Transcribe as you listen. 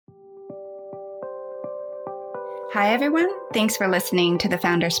Hi, everyone. Thanks for listening to the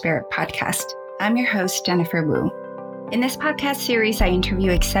Founder Spirit podcast. I'm your host, Jennifer Wu. In this podcast series, I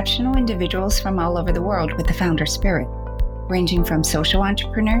interview exceptional individuals from all over the world with the Founder Spirit, ranging from social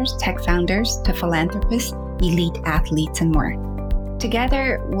entrepreneurs, tech founders, to philanthropists, elite athletes, and more.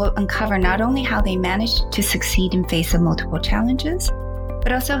 Together, we'll uncover not only how they managed to succeed in face of multiple challenges,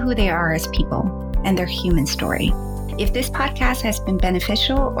 but also who they are as people and their human story. If this podcast has been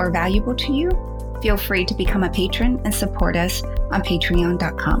beneficial or valuable to you, feel free to become a patron and support us on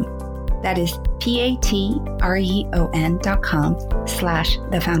patreon.com. That is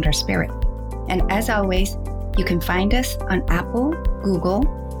patreon.com/thefounderspirit. And as always, you can find us on Apple, Google,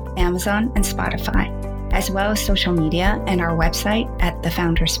 Amazon, and Spotify, as well as social media and our website at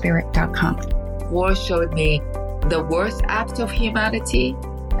thefounderspirit.com. War showed me the worst act of humanity,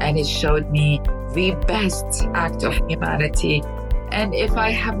 and it showed me the best act of humanity. And if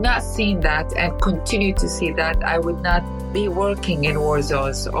I have not seen that and continue to see that, I would not be working in war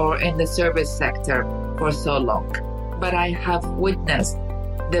zones or in the service sector for so long. But I have witnessed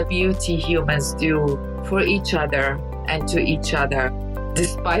the beauty humans do for each other and to each other,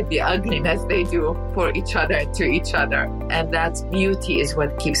 despite the ugliness they do for each other and to each other. And that beauty is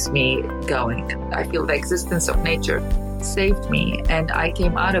what keeps me going. I feel the existence of nature saved me. And I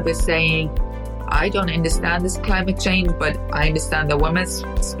came out of it saying, I don't understand this climate change, but I understand the women's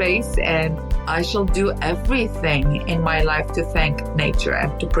space, and I shall do everything in my life to thank nature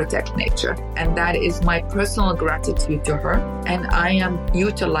and to protect nature. And that is my personal gratitude to her. And I am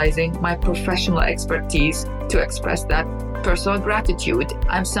utilizing my professional expertise to express that personal gratitude.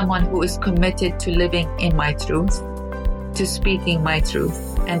 I'm someone who is committed to living in my truth, to speaking my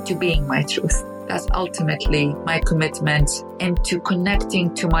truth, and to being my truth. That's ultimately my commitment, and to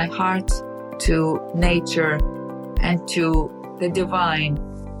connecting to my heart, to nature, and to the divine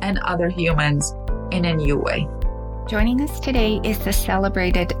and other humans in a new way. Joining us today is the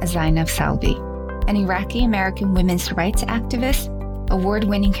celebrated Zainab Salbi, an Iraqi-American women's rights activist,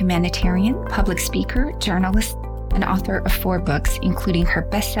 award-winning humanitarian, public speaker, journalist, and author of 4 books, including her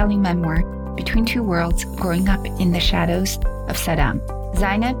best-selling memoir, Between Two Worlds, Growing Up in the Shadows of Saddam.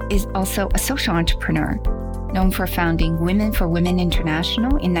 Zainab is also a social entrepreneur, known for founding Women for Women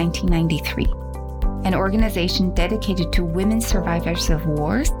International in 1993, an organization dedicated to women survivors of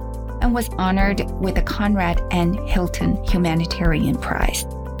wars, and was honored with the Conrad N. Hilton Humanitarian Prize.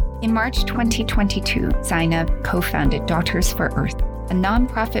 In March 2022, Zainab co-founded Daughters for Earth, a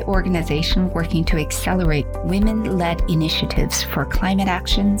nonprofit organization working to accelerate women-led initiatives for climate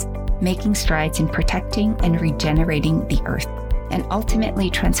actions, making strides in protecting and regenerating the Earth, and ultimately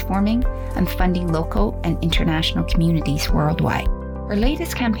transforming and funding local and international communities worldwide. Her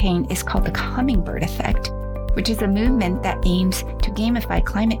latest campaign is called the Hummingbird Effect, which is a movement that aims to gamify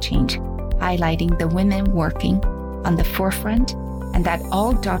climate change, highlighting the women working on the forefront and that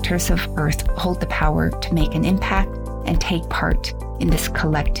all daughters of Earth hold the power to make an impact and take part in this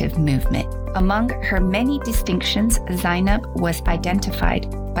collective movement. Among her many distinctions, Zainab was identified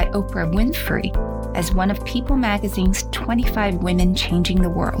by Oprah Winfrey as one of People magazine's 25 Women Changing the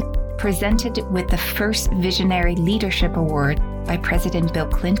World, presented with the first Visionary Leadership Award by President Bill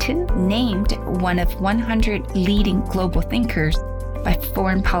Clinton, named one of 100 leading global thinkers by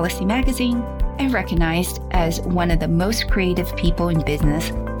Foreign Policy magazine, and recognized as one of the most creative people in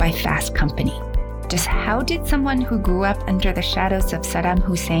business by Fast Company. Just how did someone who grew up under the shadows of Saddam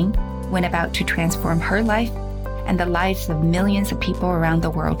Hussein went about to transform her life and the lives of millions of people around the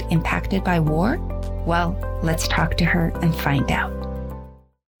world impacted by war? Well, let's talk to her and find out.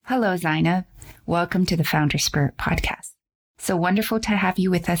 Hello, Zainab. Welcome to the Founder Spirit podcast. So wonderful to have you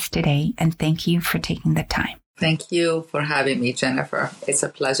with us today, and thank you for taking the time. Thank you for having me, Jennifer. It's a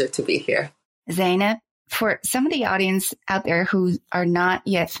pleasure to be here. Zainab, for some of the audience out there who are not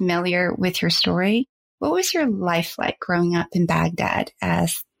yet familiar with your story, what was your life like growing up in Baghdad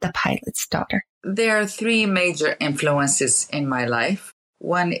as the pilot's daughter? There are 3 major influences in my life.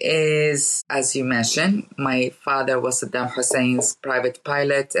 One is, as you mentioned, my father was Saddam Hussein's private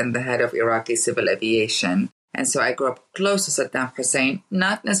pilot and the head of Iraqi civil aviation. And so I grew up close to Saddam Hussein,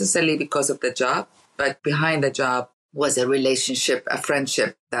 not necessarily because of the job, but behind the job was a relationship, a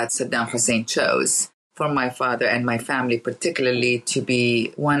friendship that Saddam Hussein chose for my father and my family, particularly to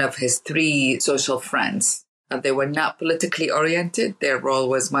be one of his 3 social friends. They were not politically oriented. Their role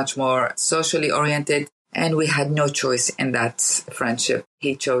was much more socially oriented. And we had no choice in that friendship.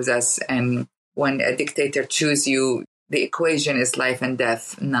 He chose us. And when a dictator chooses you, the equation is life and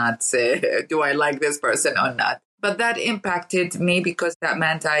death, not do I like this person or not. But that impacted me because that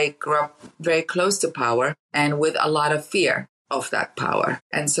meant I grew up very close to power and with a lot of fear. of that power.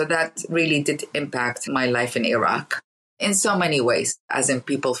 And so that really did impact my life in Iraq in so many ways, as in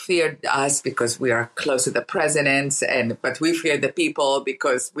people feared us because we are close to the president, but we fear the people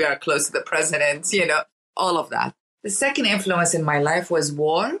because we are close to the president, all of that. The second influence in my life was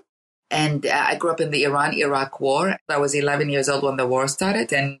war. And I grew up in the Iran-Iraq war. I was 11 years old when the war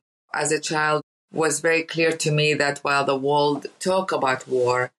started. And as a child, it was very clear to me that while the world talk about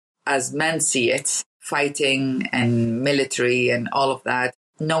war as men see it, fighting and military and all of that,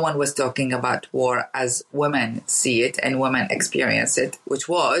 no one was talking about war as women see it and women experience it, which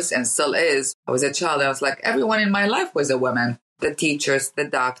was and still is. I was a child. I was like, everyone in my life was a woman. The teachers, the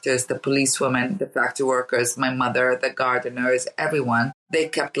doctors, the policewomen, the factory workers, my mother, the gardeners, everyone. They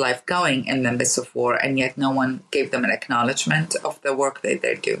kept life going in the midst of war, and yet no one gave them an acknowledgement of the work that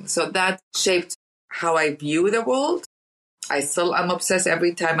they're doing. So that shaped how I view the world. I still am obsessed.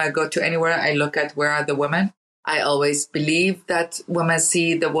 Every time I go to anywhere, I look at where are the women. I always believe that women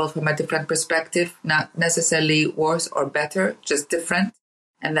see the world from a different perspective, not necessarily worse or better, just different.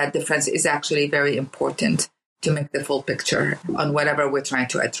 And that difference is actually very important to make the full picture on whatever we're trying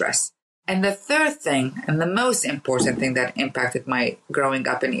to address. And the third thing, and the most important thing that impacted my growing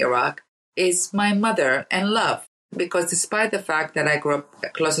up in Iraq, is my mother and love. Because despite the fact that I grew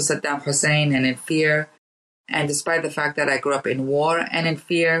up close to Saddam Hussein and in fear, and despite the fact that I grew up in war and in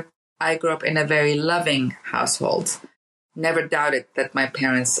fear, I grew up in a very loving household. Never doubted that my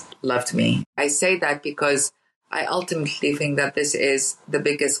parents loved me. I say that because I ultimately think that this is the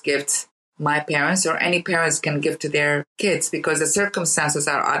biggest gift my parents or any parents can give to their kids, because the circumstances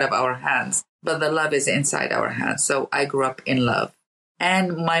are out of our hands, but the love is inside our hands. So I grew up in love.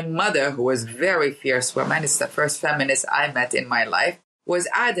 And my mother, who was a very fierce woman, it's the first feminist I met in my life, was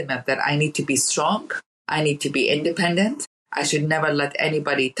adamant that I need to be strong. I need to be independent. I should never let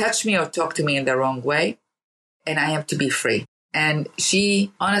anybody touch me or talk to me in the wrong way. And I have to be free. And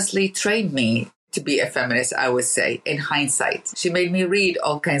she honestly trained me to be a feminist, I would say, in hindsight. She made me read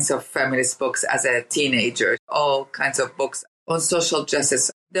all kinds of feminist books as a teenager, all kinds of books on social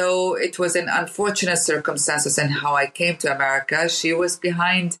justice. Though it was an unfortunate circumstances in how I came to America, she was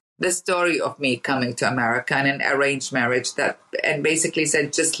behind the story of me coming to America and an arranged marriage and basically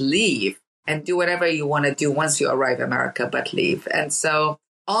said, just leave and do whatever you want to do once you arrive in America, but leave. And so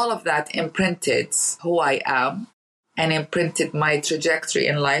all of that imprinted who I am and imprinted my trajectory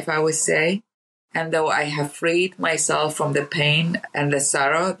in life, I would say. And though I have freed myself from the pain and the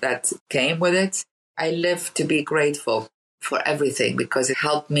sorrow that came with it, I live to be grateful for everything because it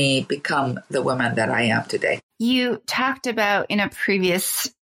helped me become the woman that I am today. You talked about in a previous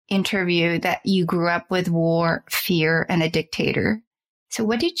interview that you grew up with war, fear, and a dictator. So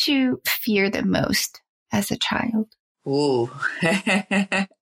what did you fear the most as a child? Ooh,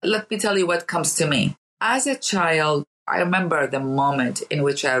 let me tell you what comes to me. As a child, I remember the moment in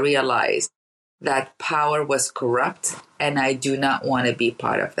which I realized that power was corrupt, and I do not want to be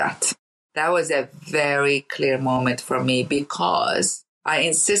part of that. That was a very clear moment for me because I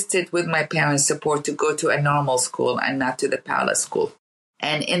insisted with my parents' support to go to a normal school and not to the palace school.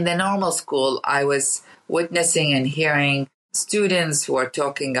 And in the normal school, I was witnessing and hearing students who are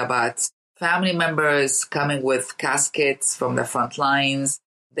talking about family members coming with caskets from the front lines.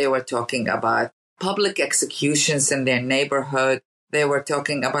 They were talking about public executions in their neighborhood. They were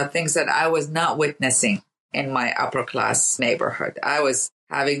talking about things that I was not witnessing in my upper class neighborhood. I was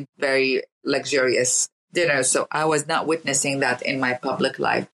having very luxurious dinners, so I was not witnessing that in my public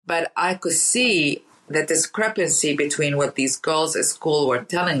life. But I could see the discrepancy between what these girls at school were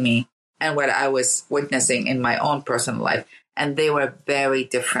telling me and what I was witnessing in my own personal life. And they were very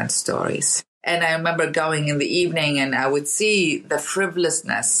different stories. And I remember going in the evening and I would see the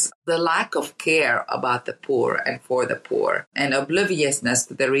frivolousness, the lack of care about the poor and for the poor, and obliviousness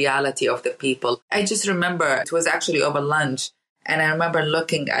to the reality of the people. I just remember it was actually over lunch. And I remember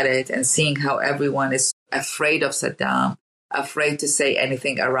looking at it and seeing how everyone is afraid of Saddam, afraid to say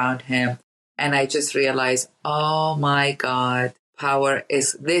anything around him. And I just realized, oh my God,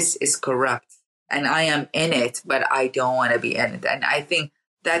 this is corrupt. And I am in it, but I don't want to be in it. And I think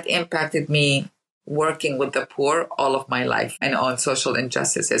that impacted me working with the poor all of my life and on social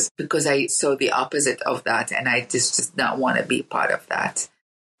injustices because I saw the opposite of that. And I just did not want to be part of that.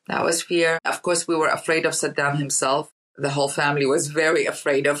 That was fear. Of course, we were afraid of Saddam himself. The whole family was very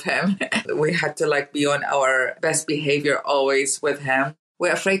afraid of him. We had to be on our best behavior always with him.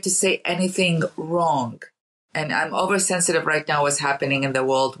 We're afraid to say anything wrong. And I'm oversensitive right now what's happening in the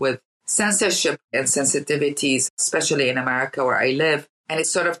world with censorship and sensitivities, especially in America where I live. And it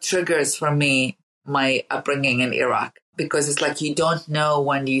sort of triggers for me my upbringing in Iraq because it's like you don't know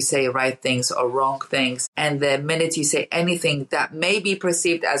when you say right things or wrong things. And the minute you say anything that may be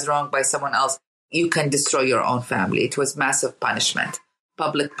perceived as wrong by someone else, you can destroy your own family. It was massive punishment,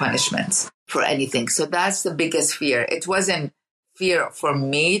 public punishments for anything. So that's the biggest fear. It wasn't fear for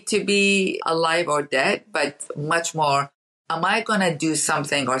me to be alive or dead, but much more, am I going to do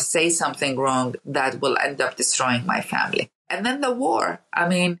something or say something wrong that will end up destroying my family? And then the war. I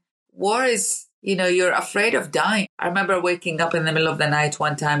mean, war is, you're afraid of dying. I remember waking up in the middle of the night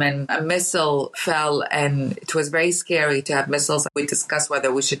one time and a missile fell, and it was very scary to have missiles. We discussed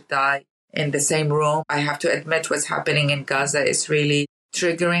whether we should die in the same room. I have to admit what's happening in Gaza is really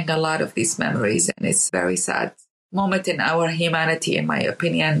triggering a lot of these memories, and it's very sad moment in our humanity, in my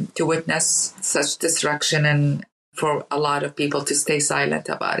opinion, to witness such destruction and for a lot of people to stay silent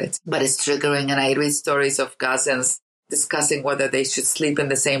about it. But it's triggering, and I read stories of Gazans discussing whether they should sleep in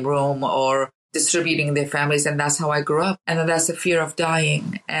the same room or distributing their families, and that's how I grew up. And that's the fear of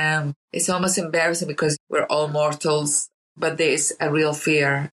dying. And it's almost embarrassing because we're all mortals, but there is a real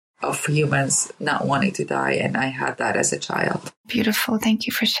fear of humans not wanting to die. And I had that as a child. Beautiful. Thank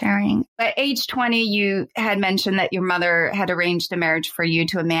you for sharing. At age 20, you had mentioned that your mother had arranged a marriage for you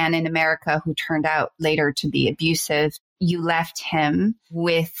to a man in America who turned out later to be abusive. You left him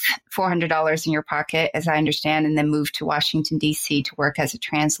with $400 in your pocket, as I understand, and then moved to Washington, D.C. to work as a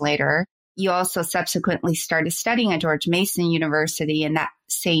translator. You also subsequently started studying at George Mason University. And that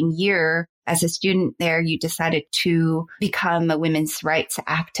same year, as a student there, you decided to become a women's rights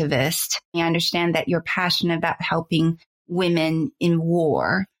activist. I understand that you're passionate about helping women in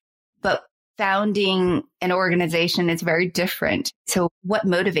war, but founding an organization is very different. So what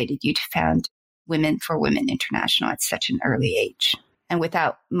motivated you to found Women for Women International at such an early age and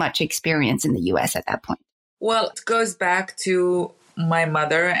without much experience in the U.S. at that point? Well, it goes back to my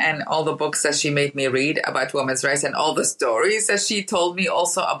mother and all the books that she made me read about women's rights and all the stories that she told me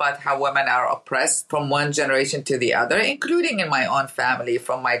also about how women are oppressed from one generation to the other, including in my own family,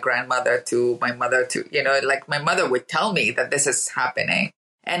 from my grandmother to my mother to, like my mother would tell me that this is happening.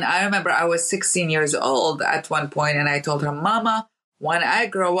 And I remember I was 16 years old at one point, and I told her, Mama, when I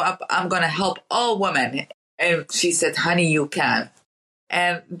grow up, I'm going to help all women. And she said, honey, you can.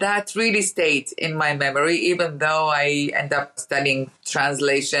 And that really stayed in my memory, even though I ended up studying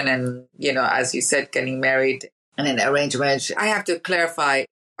translation and, as you said, getting married in an arranged marriage. I have to clarify,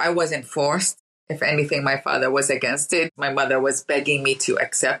 I wasn't forced. If anything, my father was against it. My mother was begging me to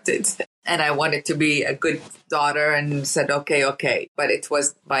accept it. And I wanted to be a good daughter and said, okay. But it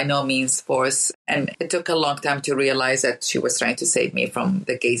was by no means forced. And it took a long time to realize that she was trying to save me from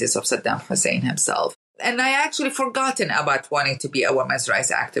the gazes of Saddam Hussein himself. And I actually forgotten about wanting to be a women's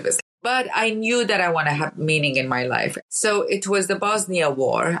rights activist. But I knew that I want to have meaning in my life. So it was the Bosnia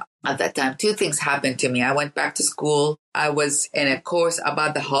War. At that time, two things happened to me. I went back to school. I was in a course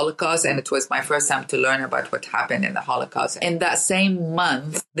about the Holocaust, and it was my first time to learn about what happened in the Holocaust. In that same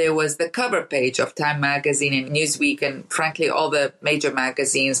month, there was the cover page of Time magazine and Newsweek, and frankly, all the major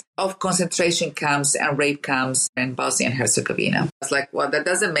magazines of concentration camps and rape camps in Bosnia and Herzegovina. I was like, well, that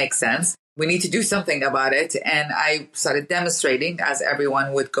doesn't make sense. We need to do something about it. And I started demonstrating, as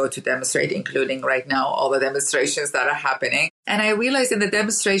everyone would go to demonstrate, including right now, all the demonstrations that are happening. And I realized in the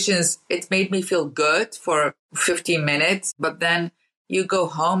demonstrations, it made me feel good for 15 minutes. But then you go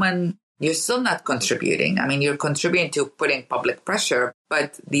home and you're still not contributing. I mean, you're contributing to putting public pressure.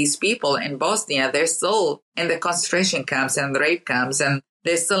 But these people in Bosnia, they're still in the concentration camps and the rape camps, and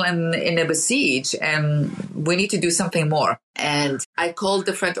they're still in a besiege, and we need to do something more. And I called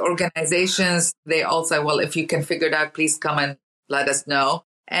different organizations. They all said, well, if you can figure it out, please come and let us know.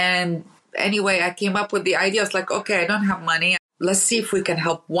 And anyway, I came up with the idea. I was like, okay, I don't have money. Let's see if we can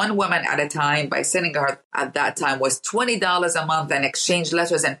help one woman at a time by sending her, at that time was $20 a month, and exchange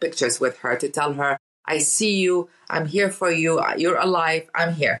letters and pictures with her to tell her, I see you. I'm here for you. You're alive.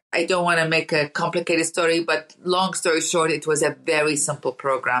 I'm here. I don't want to make a complicated story, but long story short, it was a very simple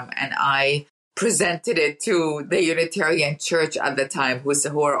program. And I presented it to the Unitarian Church at the time, who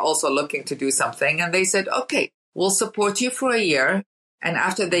were also looking to do something. And they said, okay, we'll support you for a year. And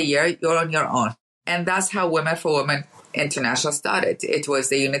after the year, you're on your own. And that's how Women for Women International started. It was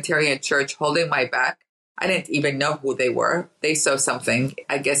the Unitarian Church holding my back. I didn't even know who they were. They saw something,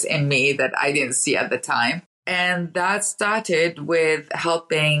 I guess, in me that I didn't see at the time. And that started with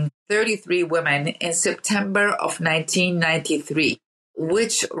helping 33 women in September of 1993,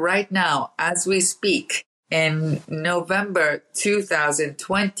 which right now, as we speak, in November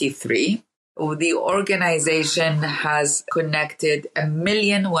 2023, the organization has connected 1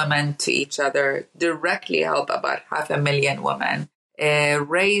 million women to each other, directly help about 500,000 women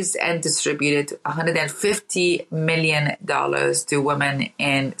raised and distributed $150 million to women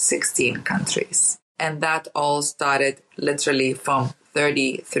in 16 countries. And that all started literally from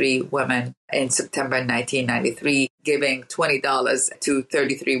 33 women in September 1993, giving $20 to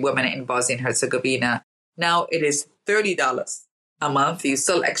 33 women in Bosnia and Herzegovina. Now it is $30 a month. You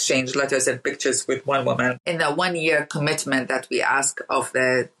still exchange letters and pictures with one woman. In the 1-year commitment that we ask of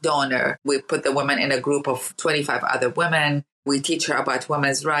the donor, we put the woman in a group of 25 other women. We teach her about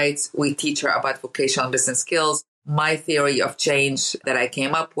women's rights. We teach her about vocational business skills. My theory of change that I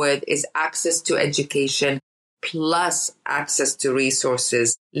came up with is access to education plus access to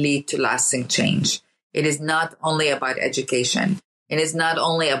resources lead to lasting change. It is not only about education. It is not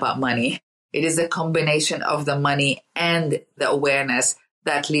only about money. It is a combination of the money and the awareness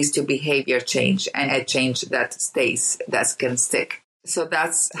that leads to behavior change and a change that stays, that can stick. So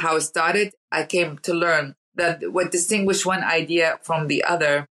that's how it started. I came to learn that what distinguishes one idea from the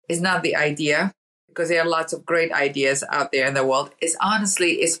other is not the idea, because there are lots of great ideas out there in the world. It's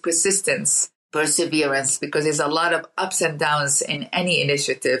honestly, it's persistence, perseverance, because there's a lot of ups and downs in any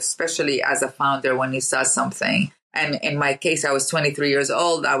initiative, especially as a founder when you start something. And in my case, I was 23 years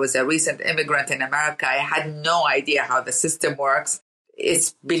old. I was a recent immigrant in America. I had no idea how the system works.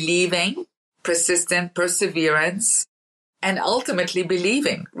 It's believing, persistent, perseverance, and ultimately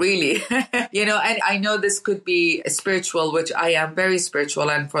believing, really. And I know this could be spiritual, which I am very spiritual.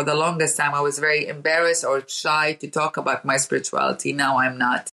 And for the longest time, I was very embarrassed or shy to talk about my spirituality. Now I'm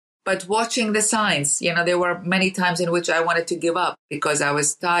not. But watching the signs, there were many times in which I wanted to give up because I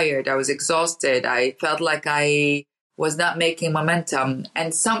was tired. I was exhausted. I felt like I was not making momentum,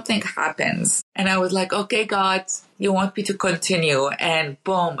 and something happens. And I was like, okay, God, you want me to continue? And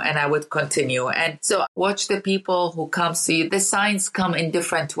boom, and I would continue. And so watch the people who come to you. The signs come in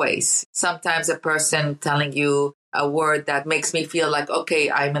different ways. Sometimes a person telling you a word that makes me feel like,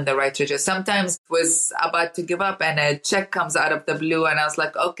 okay, I'm in the right trajectory. Sometimes it was about to give up and a check comes out of the blue and I was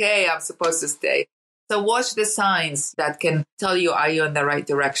like, okay, I'm supposed to stay. So watch the signs that can tell you, are you in the right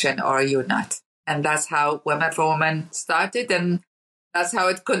direction or are you not? And that's how Women for Women started. And that's how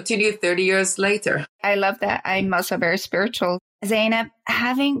it continued 30 years later. I love that. I'm also very spiritual. Zainab,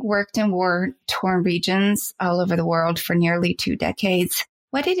 having worked in war-torn regions all over the world for nearly 2 decades,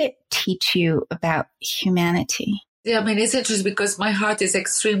 what did it teach you about humanity? Yeah, it's interesting because my heart is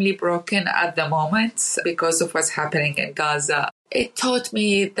extremely broken at the moment because of what's happening in Gaza. It taught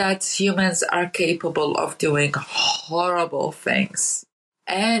me that humans are capable of doing horrible things.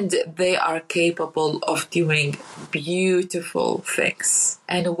 And they are capable of doing beautiful things.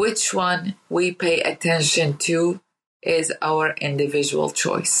 And which one we pay attention to is our individual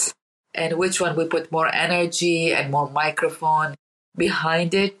choice. And which one we put more energy and more microphone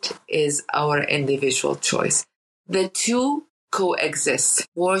behind it is our individual choice. The two coexist.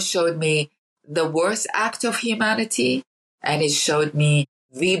 War showed me the worst act of humanity, and it showed me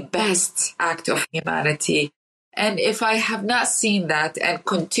the best act of humanity. And if I have not seen that and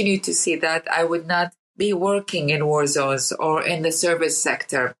continue to see that, I would not be working in war zones or in the service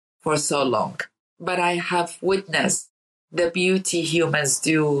sector for so long. But I have witnessed the beauty humans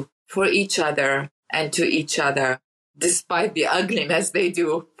do for each other and to each other, despite the ugliness they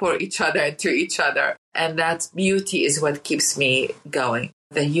do for each other and to each other. And that beauty is what keeps me going.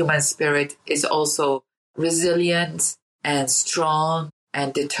 The human spirit is also resilient and strong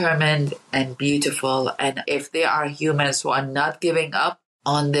and determined and beautiful. And if there are humans who are not giving up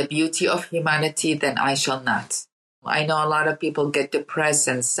on the beauty of humanity, then I shall not. I know a lot of people get depressed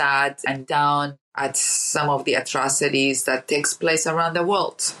and sad and down at some of the atrocities that takes place around the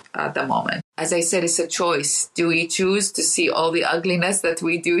world at the moment. As I said, it's a choice. Do we choose to see all the ugliness that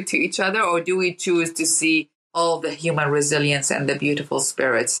we do to each other, or do we choose to see all the human resilience and the beautiful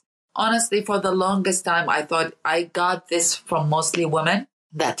spirits? Honestly, for the longest time, I thought I got this from mostly women,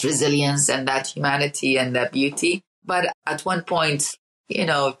 that resilience and that humanity and that beauty. But at one point,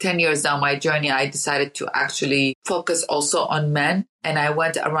 10 years down my journey, I decided to actually focus also on men. And I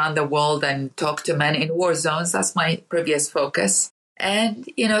went around the world and talked to men in war zones. That's my previous focus. And,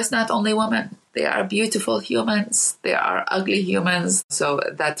 it's not only women. They are beautiful humans. They are ugly humans. So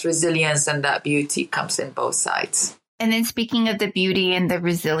that resilience and that beauty comes in both sides. And then speaking of the beauty and the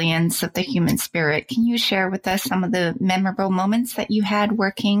resilience of the human spirit, can you share with us some of the memorable moments that you had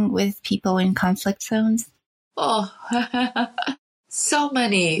working with people in conflict zones? Oh, so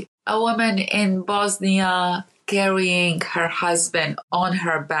many. A woman in Bosnia carrying her husband on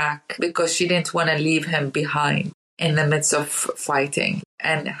her back because she didn't want to leave him behind in the midst of fighting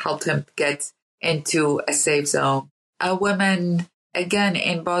and helped him get into a safe zone. A woman, again,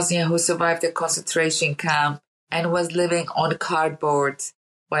 in Bosnia who survived a concentration camp, and was living on cardboard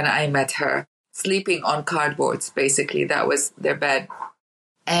when I met her, sleeping on cardboards, basically. That was their bed.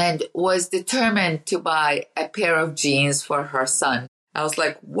 And was determined to buy a pair of jeans for her son. I was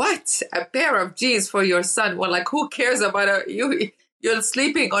like, what? A pair of jeans for your son? Well, like, who cares about you're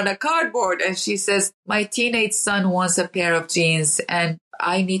sleeping on a cardboard? And she says, my teenage son wants a pair of jeans and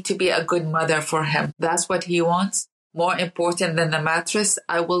I need to be a good mother for him. That's what he wants. More important than the mattress.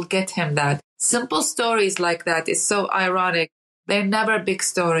 I will get him that. Simple stories like that is so ironic. They're never big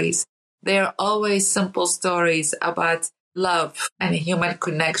stories. They're always simple stories about love and human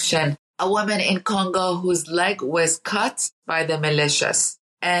connection. A woman in Congo whose leg was cut by the militias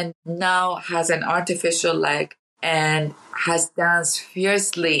and now has an artificial leg and has danced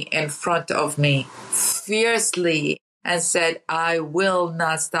fiercely in front of me, fiercely, and said, I will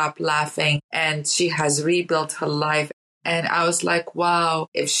not stop laughing. And she has rebuilt her life. And I was like, wow,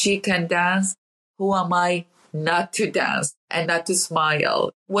 if she can dance, who am I not to dance and not to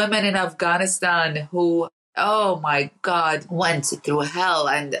smile? Women in Afghanistan who, oh my God, went through hell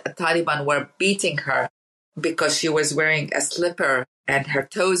and Taliban were beating her because she was wearing a slipper and her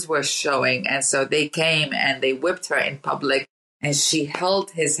toes were showing. And so they came and they whipped her in public and she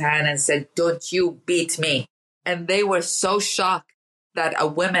held his hand and said, don't you beat me. And they were so shocked that a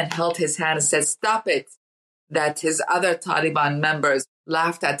woman held his hand and said, stop it, that his other Taliban members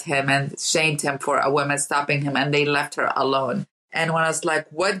laughed at him and shamed him for a woman stopping him, and they left her alone. And when I was like,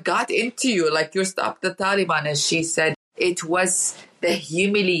 what got into you? Like, you stopped the Taliban. And she said, it was the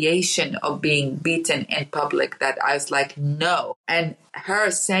humiliation of being beaten in public that I was like, no. And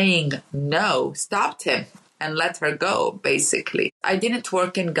her saying no stopped him and let her go, basically. I didn't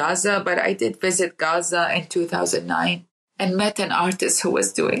work in Gaza, but I did visit Gaza in 2009 and met an artist who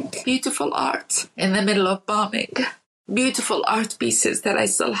was doing beautiful art in the middle of bombing. Beautiful art pieces that I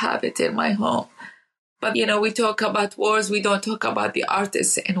still have it in my home. But, we talk about wars, we don't talk about the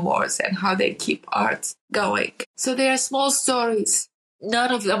artists in wars and how they keep art going. So they are small stories.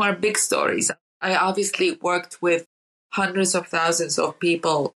 None of them are big stories. I obviously worked with hundreds of thousands of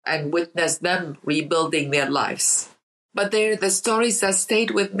people and witnessed them rebuilding their lives. But they're the stories that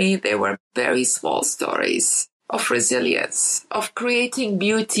stayed with me. They were very small stories of resilience, of creating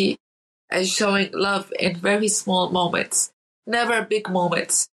beauty and showing love in very small moments, never big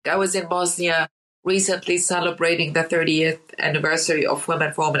moments. I was in Bosnia recently celebrating the 30th anniversary of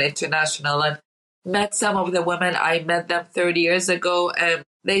Women for Women International and met some of the women. I met them 30 years ago and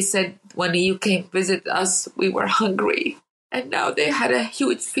they said, when you came visit us, we were hungry. And now they had a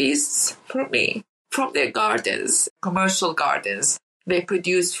huge feast for me from their gardens, commercial gardens. They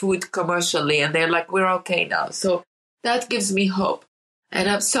produce food commercially and they're like, we're okay now. So that gives me hope. And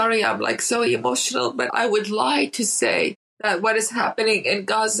I'm sorry, I'm like so emotional, but I would lie to say that what is happening in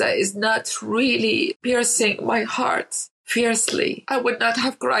Gaza is not really piercing my heart fiercely. I would not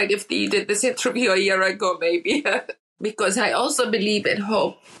have cried if they did this interview a year ago, maybe, because I also believe in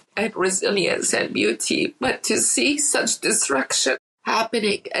hope and resilience and beauty. But to see such destruction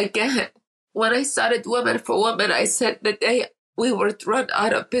happening again, when I started Women for Women, I said the day we were run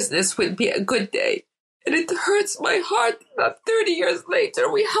out of business would be a good day. And it hurts my heart that 30 years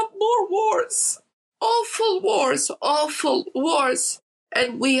later we have more wars. Awful wars.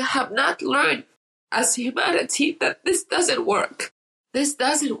 And we have not learned as humanity that this doesn't work. This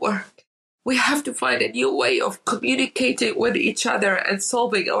doesn't work. We have to find a new way of communicating with each other and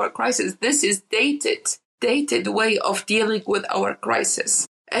solving our crisis. This is dated way of dealing with our crisis.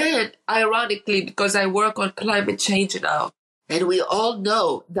 And ironically, because I work on climate change now, and we all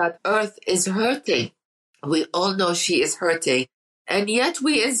know that Earth is hurting. We all know she is hurting. And yet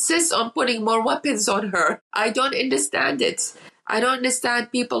we insist on putting more weapons on her. I don't understand it. I don't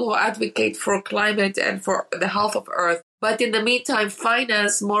understand people who advocate for climate and for the health of Earth, but in the meantime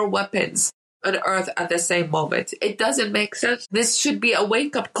finance more weapons on Earth at the same moment. It doesn't make sense. This should be a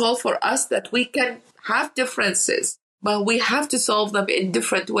wake-up call for us that we can have differences, but we have to solve them in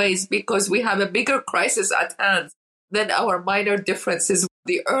different ways because we have a bigger crisis at hand than our minor differences.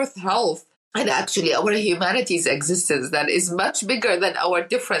 The Earth health and actually our humanity's existence that is much bigger than our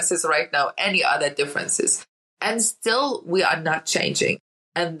differences right now, any other differences. And still we are not changing.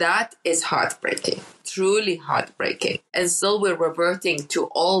 And that is heartbreaking, truly heartbreaking. And still we're reverting to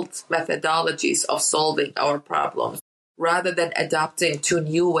old methodologies of solving our problems rather than adapting to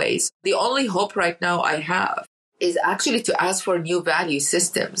new ways. The only hope right now I have is actually to ask for new value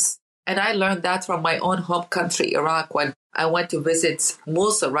systems. And I learned that from my own home country, Iraq, when I went to visit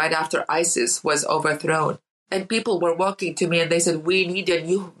Mosul right after ISIS was overthrown. And people were walking to me and they said, we need a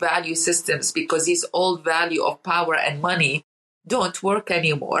new value systems because these old value of power and money don't work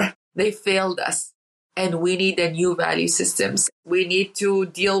anymore. They failed us. And we need a new value systems. We need to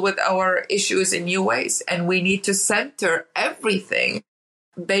deal with our issues in new ways. And we need to center everything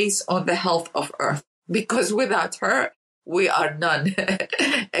based on the health of Earth. Because without her, we are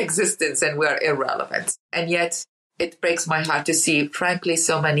non-existence and we are irrelevant. And yet it breaks my heart to see, frankly,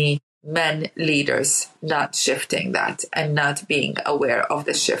 so many men leaders not shifting that and not being aware of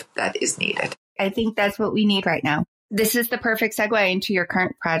the shift that is needed. I think that's what we need right now. This is the perfect segue into your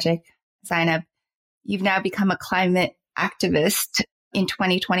current project, Zainab. You've now become a climate activist. In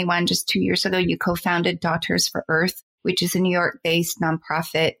 2021, just 2 years ago, you co-founded Daughters for Earth, which is a New York-based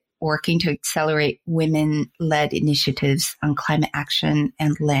nonprofit working to accelerate women-led initiatives on climate action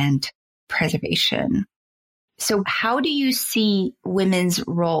and land preservation. So how do you see women's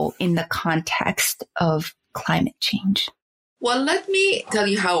role in the context of climate change? Well, let me tell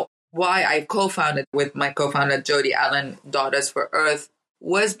you why I co-founded with my co-founder, Jody Allen, Daughters for Earth,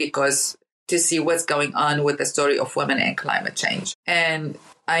 was because to see what's going on with the story of women and climate change. And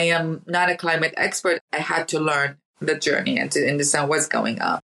I am not a climate expert. I had to learn the journey and to understand what's going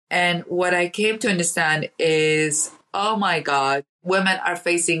on. And what I came to understand is, oh my God, women are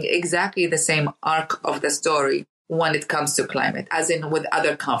facing exactly the same arc of the story when it comes to climate, as in with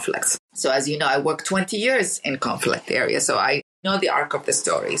other conflicts. So as you know, I worked 20 years in conflict areas. So I know the arc of the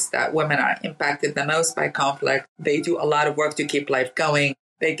stories that women are impacted the most by conflict. They do a lot of work to keep life going.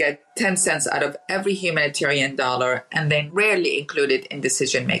 They get 10 cents out of every humanitarian dollar and then rarely included in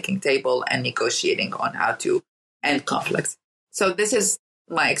decision-making table and negotiating on how to end conflicts. So this is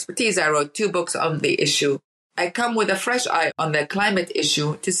my expertise. I wrote 2 books on the issue. I come with a fresh eye on the climate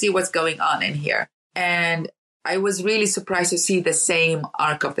issue to see what's going on in here. And I was really surprised to see the same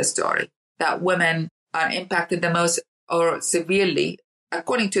arc of the story, that women are impacted the most or severely.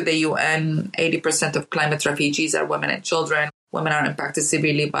 According to the UN, 80% of climate refugees are women and children. Women are impacted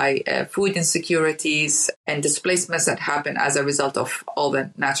severely by food insecurities and displacements that happen as a result of all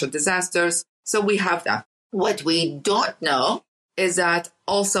the natural disasters. So we have that. What we don't know is that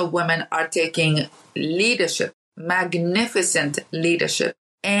also women are taking leadership, magnificent leadership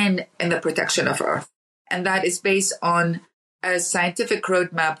in the protection of Earth. And that is based on a scientific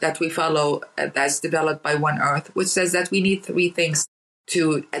roadmap that we follow that's developed by One Earth, which says that we need 3 things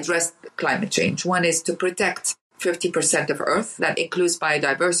to address climate change. One is to protect 50% of Earth. That includes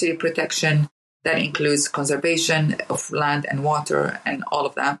biodiversity protection. That includes conservation of land and water and all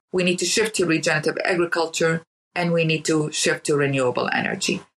of that. We need to shift to regenerative agriculture, and we need to shift to renewable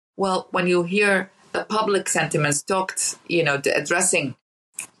energy. Well, when you hear the public sentiments talked, addressing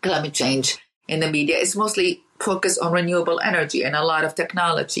climate change in the media, it's mostly focused on renewable energy and a lot of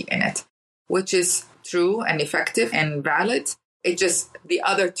technology in it, which is true and effective and valid. It just, the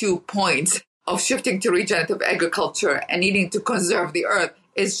other 2 points of shifting to regenerative agriculture and needing to conserve the earth,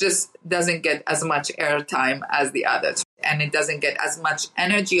 it just doesn't get as much airtime as the others. And it doesn't get as much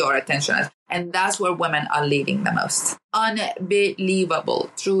energy or attention. And that's where women are leading the most.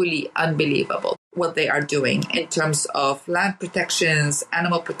 Unbelievable, truly unbelievable what they are doing in terms of land protections,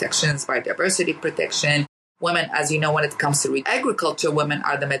 animal protections, biodiversity protection. Women, as you know, when it comes to agriculture, women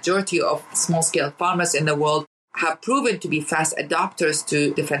are the majority of small-scale farmers in the world, have proven to be fast adopters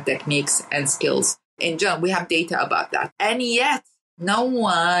to different techniques and skills. In general, we have data about that. And yet, no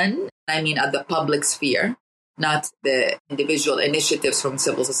one, at the public sphere, not the individual initiatives from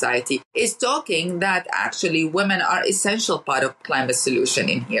civil society, is talking that actually women are essential part of climate solution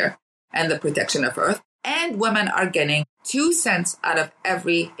in here and the protection of Earth. And women are getting 2 cents out of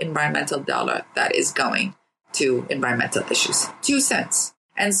every environmental dollar that is going to environmental issues. 2 cents.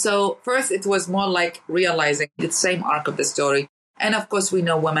 And so first, it was more like realizing the same arc of the story. And of course, we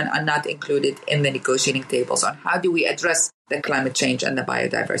know women are not included in the negotiating tables on how do we address the climate change and the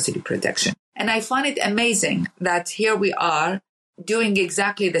biodiversity protection. And I find it amazing that here we are doing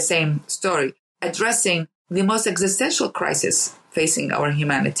exactly the same story, addressing the most existential crisis facing our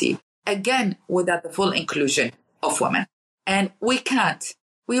humanity, again, without the full inclusion of women. And we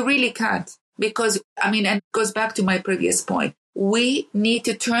really can't, because, and it goes back to my previous point. We need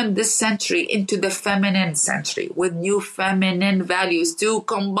to turn this century into the feminine century with new feminine values to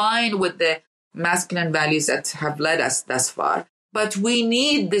combine with the masculine values that have led us thus far. But we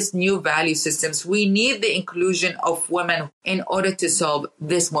need this new value systems. We need the inclusion of women in order to solve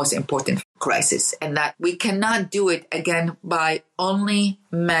this most important crisis. And that we cannot do it again by only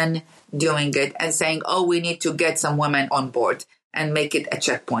men doing it and saying, oh, we need to get some women on board and make it a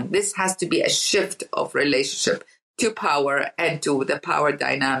checkpoint. This has to be a shift of relationship to power and to the power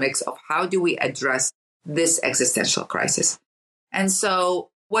dynamics of how do we address this existential crisis. And so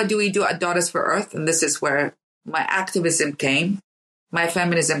what do we do at Daughters for Earth? And this is where my activism came, my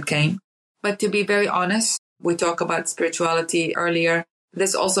feminism came. But to be very honest, we talked about spirituality earlier.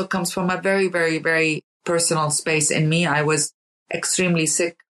 This also comes from a very, very, very personal space in me. I was extremely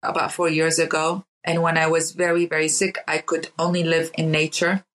sick about 4 years ago. And when I was very, very sick, I could only live in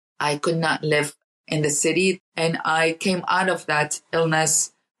nature. I could not live in the city. And I came out of that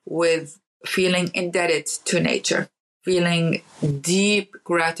illness with feeling indebted to nature, feeling deep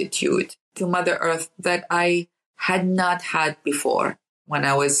gratitude to Mother Earth that I had not had before when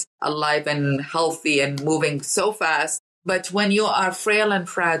I was alive and healthy and moving so fast. But when you are frail and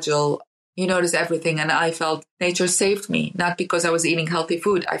fragile, you notice everything. And I felt nature saved me, not because I was eating healthy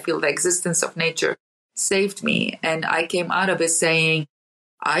food. I feel the existence of nature saved me. And I came out of it saying,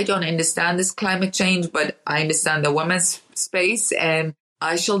 I don't understand this climate change, but I understand the women's space, and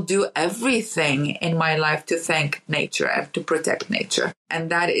I shall do everything in my life to thank nature and to protect nature.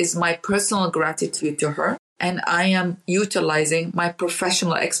 And that is my personal gratitude to her. And I am utilizing my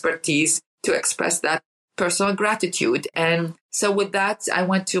professional expertise to express that personal gratitude. And so with that, I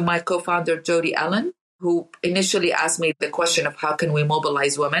went to my co-founder, Jody Allen, who initially asked me the question of how can we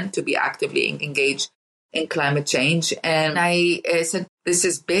mobilize women to be actively engaged in climate change. And I said, this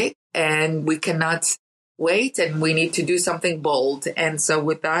is big and we cannot wait and we need to do something bold. And so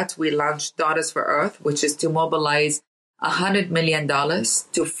with that, we launched Daughters for Earth, which is to mobilize $100 million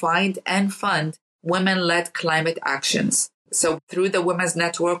to find and fund women-led climate actions. So through the Women's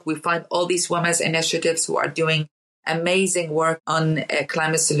Network, we find all these women's initiatives who are doing amazing work on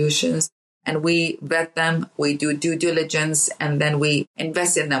climate solutions. And we vet them, we do due diligence, and then we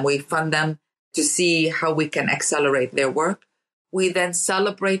invest in them. We fund them to see how we can accelerate their work. We then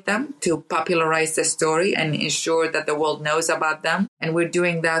celebrate them to popularize the story and ensure that the world knows about them. And we're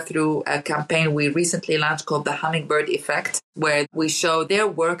doing that through a campaign we recently launched called the Hummingbird Effect, where we show their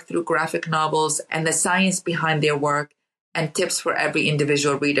work through graphic novels and the science behind their work and tips for every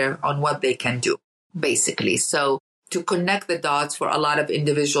individual reader on what they can do, basically. So to connect the dots for a lot of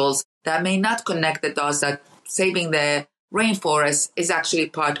individuals that may not connect the dots, that saving the rainforest is actually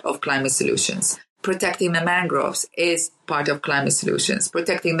part of climate solutions. Protecting the mangroves is part of climate solutions.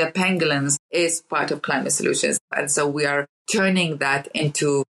 Protecting the pangolins is part of climate solutions. And so we are turning that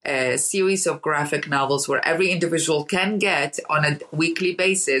into a series of graphic novels where every individual can get on a weekly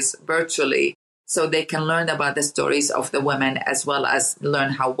basis virtually, so they can learn about the stories of the women as well as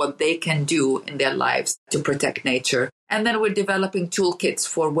learn what they can do in their lives to protect nature. And then we're developing toolkits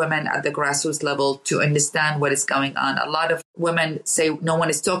for women at the grassroots level to understand what is going on. A lot of women say, no one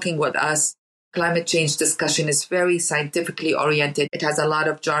is talking with us. Climate change discussion is very scientifically oriented. It has a lot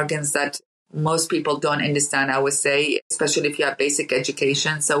of jargons that most people don't understand, I would say, especially if you have basic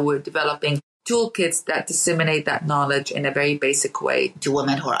education. So we're developing toolkits that disseminate that knowledge in a very basic way to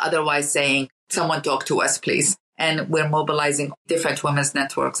women who are otherwise saying, someone talk to us, please. And we're mobilizing different women's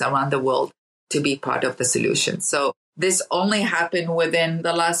networks around the world to be part of the solution. So this only happened within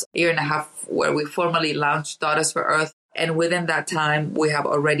the last year and a half where we formally launched Daughters for Earth. And within that time, we have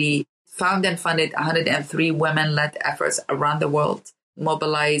already found and funded 103 women-led efforts around the world,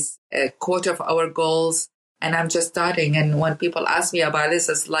 mobilized a quarter of our goals. And I'm just starting. And when people ask me about this,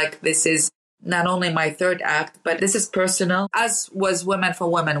 it's like, this is not only my third act, but this is personal, as was Women for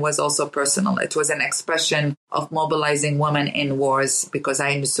Women was also personal. It was an expression of mobilizing women in wars because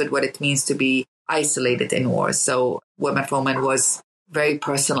I understood what it means to be isolated in wars. So Women for Women was very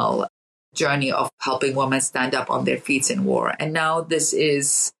personal journey of helping women stand up on their feet in war. And now this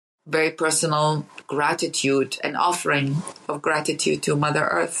is very personal gratitude, an offering of gratitude to Mother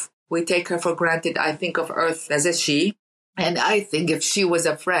Earth. We take her for granted. I think of Earth as a she. And I think if she was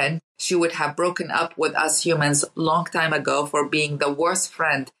a friend, she would have broken up with us humans long time ago for being the worst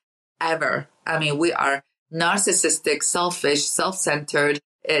friend ever. I mean, we are narcissistic, selfish, self-centered,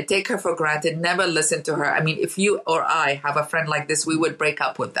 take her for granted, never listen to her. I mean, if you or I have a friend like this, we would break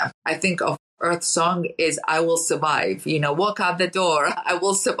up with them. I think of Earth's song is, I will survive, walk out the door, I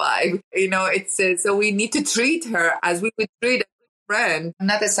will survive. It's so we need to treat her as we would treat a friend. I'm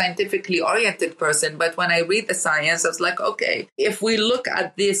not a scientifically oriented person, but when I read the science, I was like, okay, if we look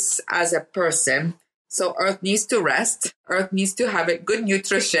at this as a person, so Earth needs to rest. Earth needs to have a good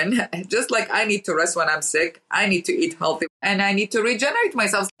nutrition. Just like I need to rest when I'm sick, I need to eat healthy and I need to regenerate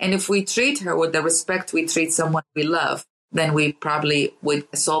myself. And if we treat her with the respect we treat someone we love, then we probably would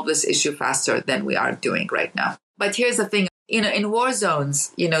solve this issue faster than we are doing right now. But here's the thing, in war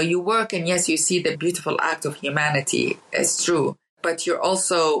zones, you work and yes, you see the beautiful act of humanity. It's true. But you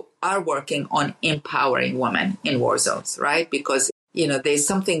also are working on empowering women in war zones, right? Because, there's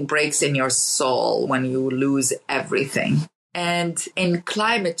something breaks in your soul when you lose everything. And in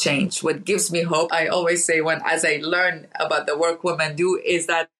climate change, what gives me hope, I always say as I learn about the work women do, is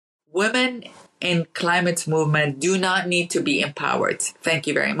that Women in climate movement do not need to be empowered. Thank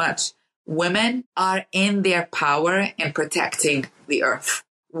you very much. Women are in their power in protecting the earth.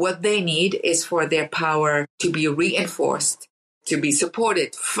 What they need is for their power to be reinforced, to be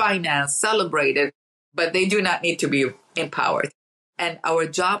supported, financed, celebrated, but they do not need to be empowered. And our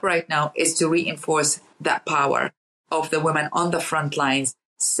job right now is to reinforce that power of the women on the front lines,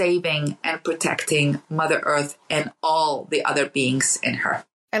 saving and protecting Mother Earth and all the other beings in her.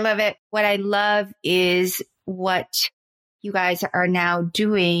 I love it. What I love is what you guys are now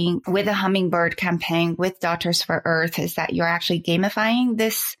doing with the Hummingbird campaign with Daughters for Earth is that you're actually gamifying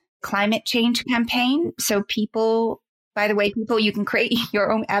this climate change campaign. So people, by the way, you can create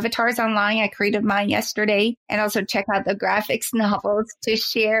your own avatars online. I created mine yesterday, and also check out the graphics novels to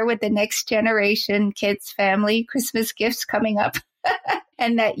share with the next generation, kids, family, Christmas gifts coming up.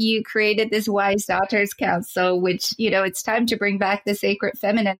 And that you created this Wise Daughters Council, which, it's time to bring back the sacred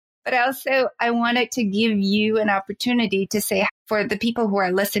feminine. But also, I wanted to give you an opportunity to say, for the people who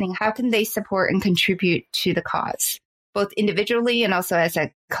are listening, how can they support and contribute to the cause, both individually and also as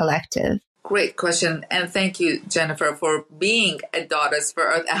a collective? Great question. And thank you, Jennifer, for being a Daughters for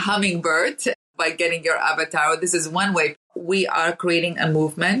Earth, a hummingbird, by getting your avatar. This is one way. We are creating a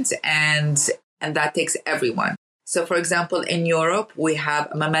movement, and that takes everyone. So, for example, in Europe, we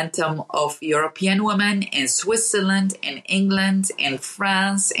have a momentum of European women in Switzerland, in England, in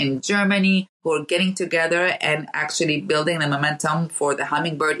France, in Germany, who are getting together and actually building the momentum for the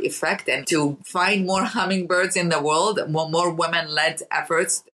hummingbird effect and to find more hummingbirds in the world, more women-led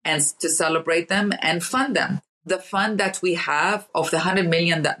efforts, and to celebrate them and fund them. The fund that we have of the $100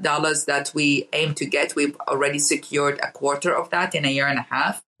 million that we aim to get, we've already secured a quarter of that in a year and a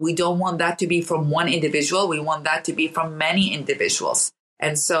half. We don't want that to be from one individual. We want that to be from many individuals.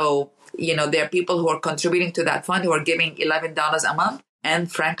 And so, there are people who are contributing to that fund who are giving $11 a month.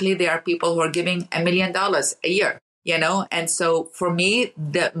 And frankly, there are people who are giving $1 million a year, And so for me,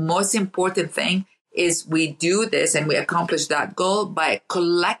 the most important thing is we do this and we accomplish that goal by a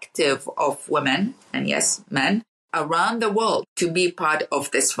collective of women, and yes, men, around the world to be part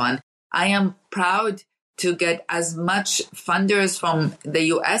of this fund. I am proud to get as much funders from the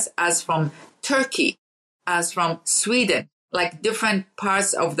US as from Turkey, as from Sweden, like different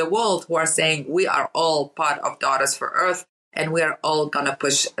parts of the world who are saying we are all part of Daughters for Earth and we are all going to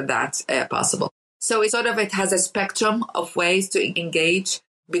push that possible. So it has a spectrum of ways to engage.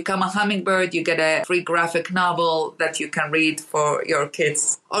 Become a hummingbird, you get a free graphic novel that you can read for your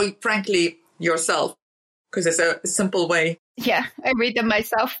kids or frankly yourself, because it's a simple way. Yeah, I read them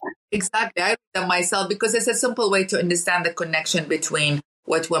myself. Exactly. I read them myself because it's a simple way to understand the connection between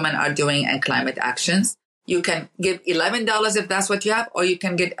what women are doing and climate actions. You can give $11 if that's what you have, or you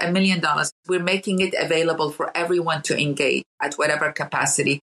can get $1 million. We're making it available for everyone to engage at whatever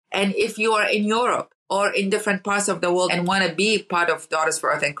capacity. And if you are in Europe or in different parts of the world and want to be part of Daughters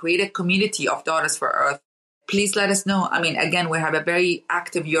for Earth and create a community of Daughters for Earth, please let us know. Again, we have a very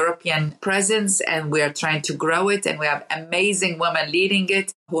active European presence and we are trying to grow it. And we have amazing women leading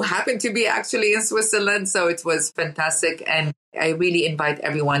it who happen to be actually in Switzerland. So it was fantastic. And I really invite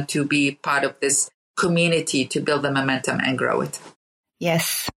everyone to be part of this community to build the momentum and grow it.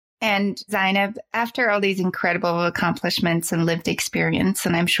 Yes. And Zainab, after all these incredible accomplishments and lived experience,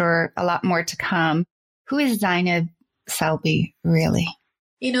 and I'm sure a lot more to come, who is Zainab Salbi really?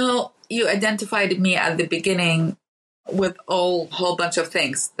 You identified me at the beginning with a whole bunch of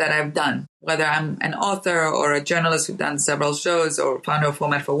things that I've done, whether I'm an author or a journalist who's done several shows or founder of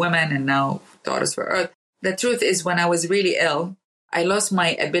Women for Women and now Daughters for Earth. The truth is, when I was really ill, I lost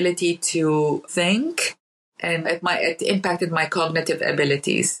my ability to think, and it impacted my cognitive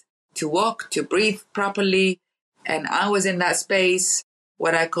abilities to walk, to breathe properly. And I was in that space,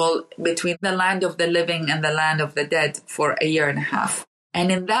 what I call between the land of the living and the land of the dead, for a year and a half.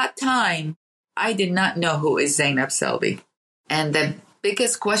 And in that time, I did not know who is Zainab Salbi. And the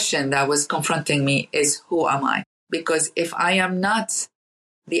biggest question that was confronting me is, who am I? Because if I am not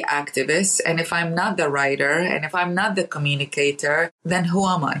the activist, and if I'm not the writer, and if I'm not the communicator, then who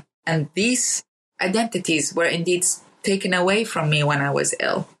am I? And these identities were indeed taken away from me when I was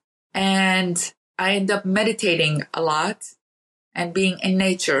ill. And I ended up meditating a lot and being in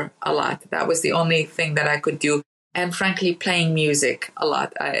nature a lot. That was the only thing that I could do. And frankly, playing music a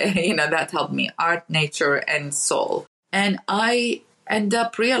lot. That helped me. Art, nature, and soul. And I end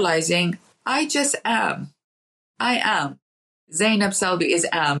up realizing I just am. I am. Zainab Salbi is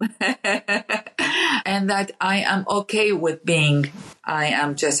am. And that I am okay with being I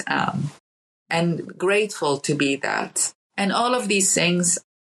am just am. And grateful to be that. And all of these things,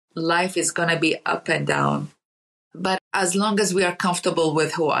 life is going to be up and down. But as long as we are comfortable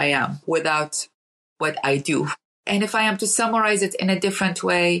with who I am without what I do. And if I am to summarize it in a different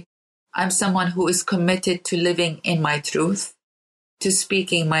way, I'm someone who is committed to living in my truth, to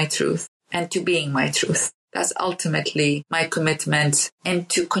speaking my truth, and to being my truth. That's ultimately my commitment, and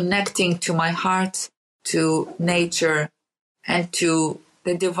to connecting to my heart, to nature, and to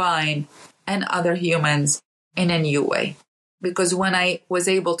the divine and other humans in a new way. Because when I was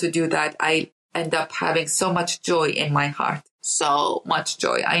able to do that, I end up having so much joy in my heart. So much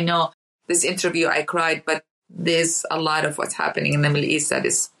joy. I know this interview I cried, but there's a lot of what's happening in the Middle East that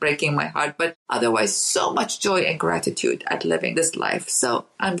is breaking my heart. But otherwise, so much joy and gratitude at living this life. So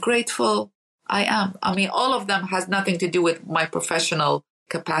I'm grateful. I am. I mean, all of them has nothing to do with my professional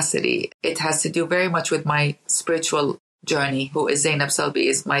capacity. It has to do very much with my spiritual journey. Who is Zainab Salbi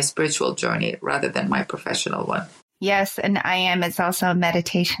is my spiritual journey rather than my professional one. Yes, and I am. It's also a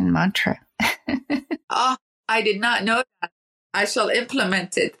meditation mantra. Oh, I did not know that. I shall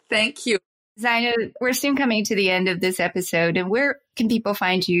implement it. Thank you. Zainab, we're soon coming to the end of this episode. And where can people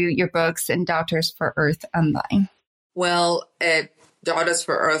find you, your books, and Daughters for Earth online? Well,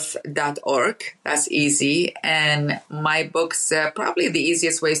 daughtersforearth.org. That's easy. And my books, probably the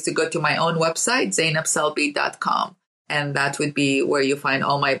easiest way is to go to my own website, zainabsalbi.com. And that would be where you find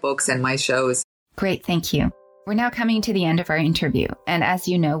all my books and my shows. Great. Thank you. We're now coming to the end of our interview. And as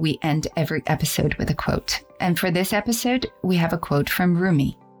you know, we end every episode with a quote. And for this episode, we have a quote from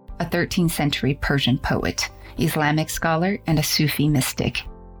Rumi, a 13th century Persian poet, Islamic scholar, and a Sufi mystic.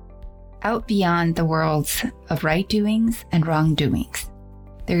 Out beyond the worlds of right doings and wrongdoings,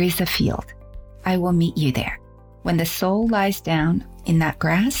 there is a field. I will meet you there. When the soul lies down in that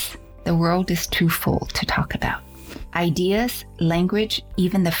grass, the world is too full to talk about. Ideas, language,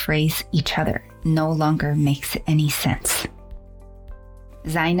 even the phrase each other no longer makes any sense.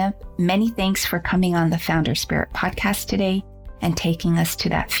 Zainab, many thanks for coming on the Founder Spirit podcast today and taking us to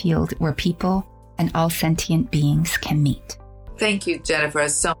that field where people and all sentient beings can meet. Thank you, Jennifer,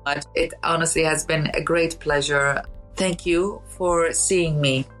 so much. It honestly has been a great pleasure. Thank you for seeing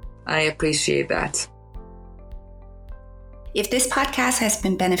me. I appreciate that. If this podcast has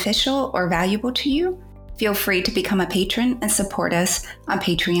been beneficial or valuable to you, feel free to become a patron and support us on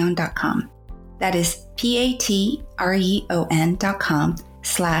patreon.com. That is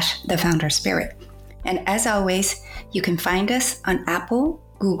patreon.com/thefounderspirit. And as always, you can find us on Apple,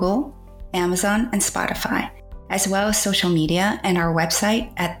 Google, Amazon, and Spotify, as well as social media and our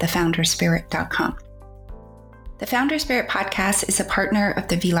website at thefounderspirit.com. The Founder Spirit podcast is a partner of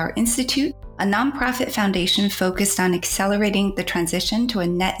the Vilar Institute, a nonprofit foundation focused on accelerating the transition to a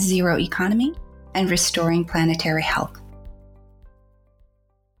net zero economy and restoring planetary health.